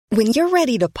When you're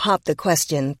ready to pop the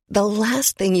question, the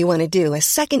last thing you want to do is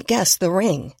second-guess the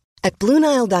ring. At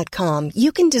BlueNile.com,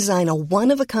 you can design a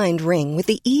one-of-a-kind ring with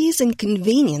the ease and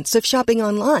convenience of shopping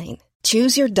online.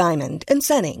 Choose your diamond and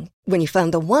setting. When you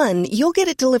find the one, you'll get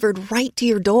it delivered right to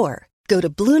your door. Go to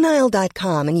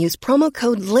BlueNile.com and use promo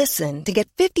code LISTEN to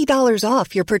get $50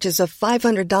 off your purchase of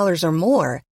 $500 or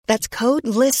more. That's code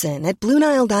LISTEN at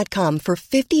BlueNile.com for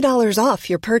 $50 off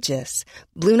your purchase.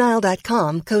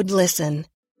 BlueNile.com, code LISTEN.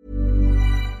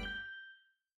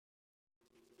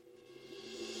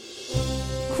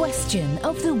 Question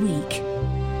of the Week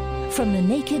from the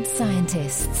Naked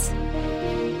Scientists.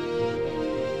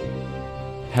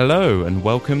 Hello and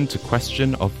welcome to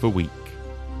Question of the Week.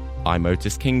 I'm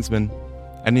Otis Kingsman,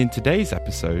 and in today's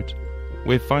episode,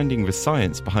 we're finding the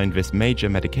science behind this major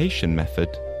medication method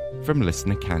from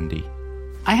listener Candy.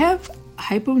 I have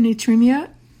hyponatremia,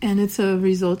 and it's a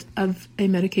result of a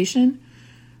medication.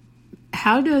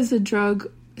 How does a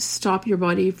drug stop your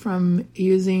body from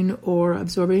using or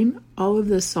absorbing all of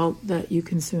the salt that you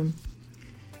consume?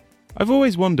 I've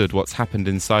always wondered what's happened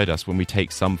inside us when we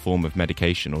take some form of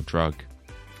medication or drug.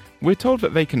 We're told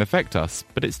that they can affect us,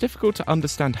 but it's difficult to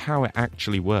understand how it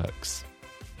actually works.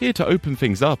 Here to open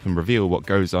things up and reveal what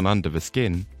goes on under the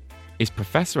skin is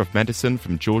Professor of Medicine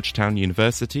from Georgetown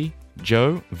University,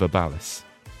 Joe Verbalis.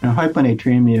 Now,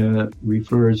 hyponatremia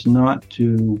refers not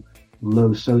to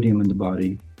low sodium in the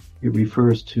body. It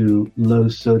refers to low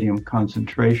sodium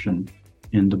concentration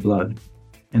in the blood.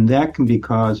 And that can be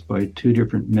caused by two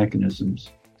different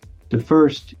mechanisms. The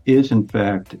first is, in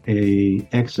fact, an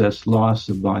excess loss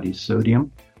of body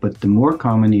sodium, but the more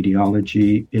common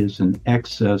etiology is an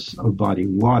excess of body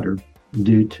water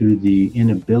due to the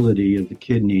inability of the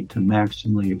kidney to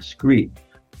maximally excrete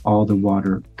all the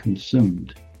water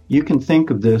consumed. You can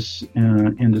think of this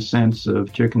in the sense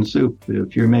of chicken soup.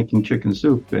 If you're making chicken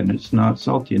soup and it's not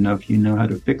salty enough, you know how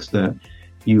to fix that.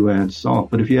 You add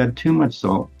salt. But if you add too much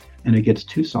salt and it gets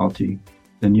too salty,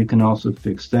 then you can also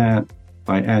fix that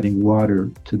by adding water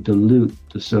to dilute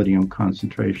the sodium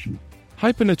concentration.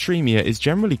 Hyponatremia is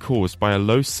generally caused by a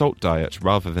low salt diet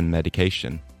rather than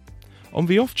medication. On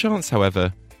the off chance,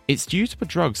 however, it's due to the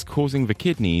drugs causing the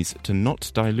kidneys to not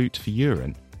dilute the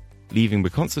urine, leaving the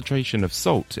concentration of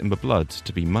salt in the blood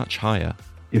to be much higher.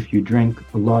 If you drink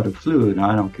a lot of fluid,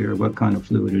 I don't care what kind of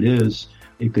fluid it is,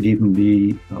 it could even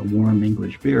be a warm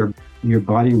English beer, your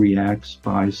body reacts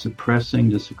by suppressing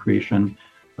the secretion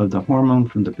of the hormone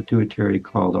from the pituitary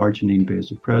called arginine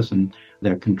vasopressin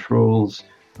that controls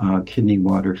kidney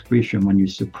water excretion. When you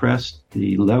suppress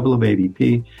the level of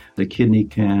AVP, the kidney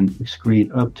can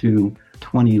excrete up to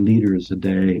 20 liters a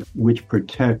day, which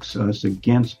protects us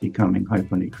against becoming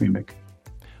hyponatremic.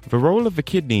 The role of the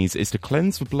kidneys is to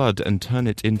cleanse the blood and turn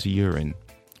it into urine.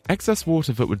 Excess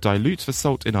water that would dilute the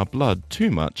salt in our blood too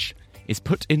much is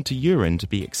put into urine to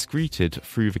be excreted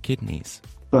through the kidneys.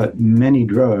 But many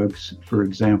drugs, for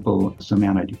example, some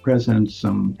antidepressants,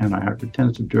 some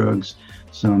antihypertensive drugs,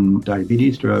 some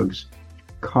diabetes drugs,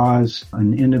 cause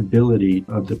an inability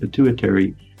of the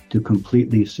pituitary to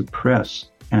completely suppress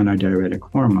antidiuretic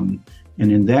hormone.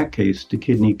 And in that case, the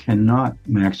kidney cannot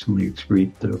maximally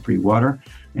excrete the free water.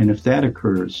 And if that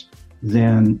occurs,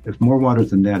 then if more water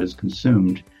than that is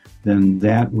consumed, then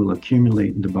that will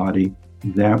accumulate in the body.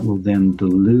 That will then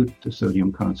dilute the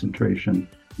sodium concentration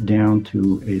down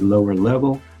to a lower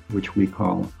level, which we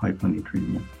call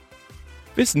hyponatremia.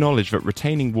 This knowledge that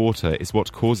retaining water is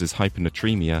what causes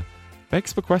hyponatremia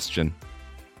begs the question,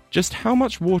 just how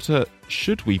much water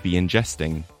should we be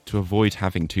ingesting to avoid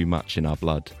having too much in our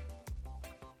blood?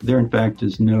 There, in fact,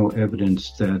 is no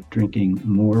evidence that drinking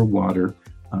more water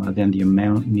than the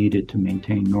amount needed to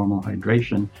maintain normal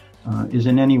hydration is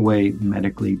in any way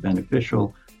medically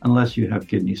beneficial, unless you have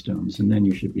kidney stones, and then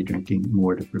you should be drinking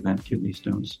more to prevent kidney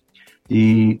stones.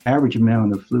 The average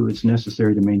amount of fluids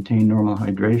necessary to maintain normal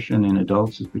hydration in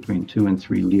adults is between 2 and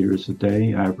 3 liters a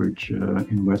day. Average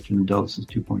in Western adults is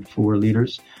 2.4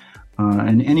 liters.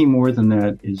 And any more than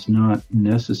that is not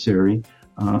necessary,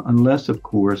 unless, of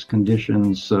course,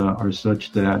 conditions are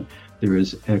such that there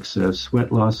is excess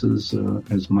sweat losses,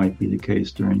 as might be the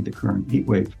case during the current heat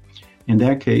wave. In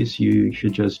that case, you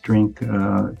should just drink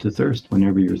to thirst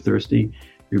whenever you're thirsty.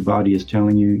 Your body is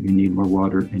telling you you need more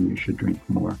water and you should drink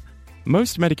more.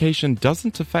 Most medication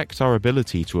doesn't affect our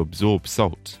ability to absorb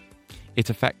salt.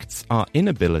 It affects our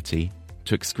inability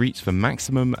to excrete the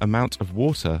maximum amount of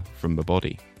water from the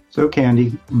body. So,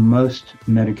 Candy, most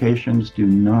medications do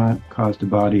not cause the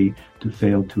body to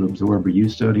fail to absorb or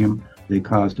use sodium. They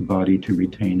cause the body to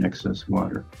retain excess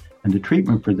water. And the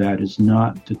treatment for that is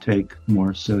not to take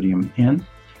more sodium in.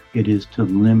 It is to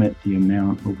limit the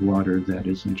amount of water that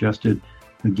is ingested.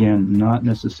 Again, not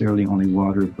necessarily only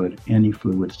water, but any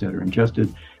fluids that are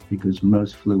ingested, because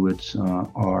most fluids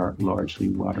are largely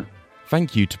water.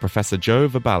 Thank you to Professor Joe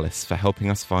Verbalis for helping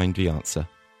us find the answer.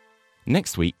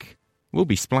 Next week, we'll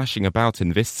be splashing about in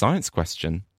this science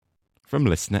question from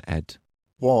listener Ed.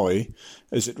 Why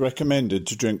is it recommended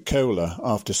to drink cola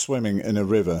after swimming in a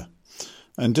river?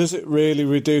 And does it really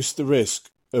reduce the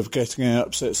risk of getting an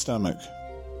upset stomach?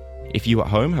 If you at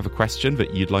home have a question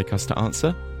that you'd like us to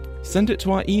answer, send it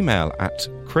to our email at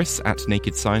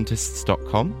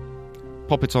chris@nakedscientists.com,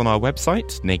 pop it on our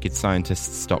website,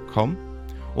 nakedscientists.com,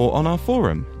 or on our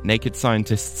forum,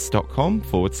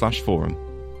 nakedscientists.com/forum.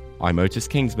 I'm Otis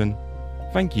Kingsman.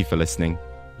 Thank you for listening,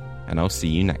 and I'll see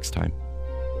you next time.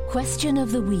 Question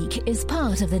of the Week is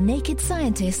part of the Naked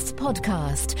Scientists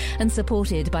podcast and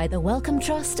supported by the Wellcome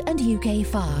Trust and UK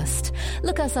Fast.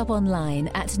 Look us up online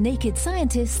at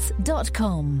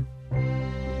nakedscientists.com.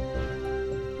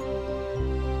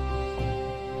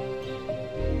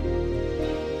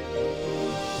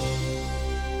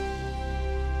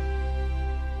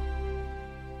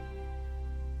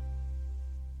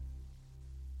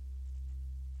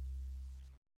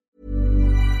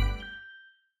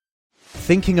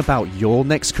 Thinking about your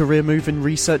next career move in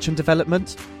research and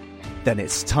development? Then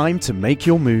it's time to make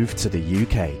your move to the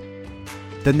UK.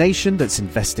 The nation that's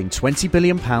investing £20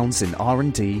 billion in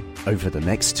R&D over the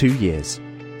next 2 years.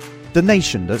 The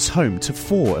nation that's home to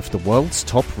 4 of the world's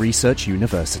top research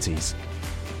universities.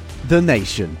 The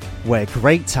nation where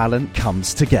great talent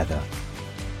comes together.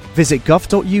 Visit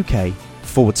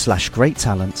gov.uk/great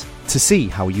talent to see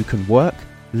how you can work,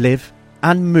 live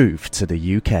and move to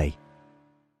the UK.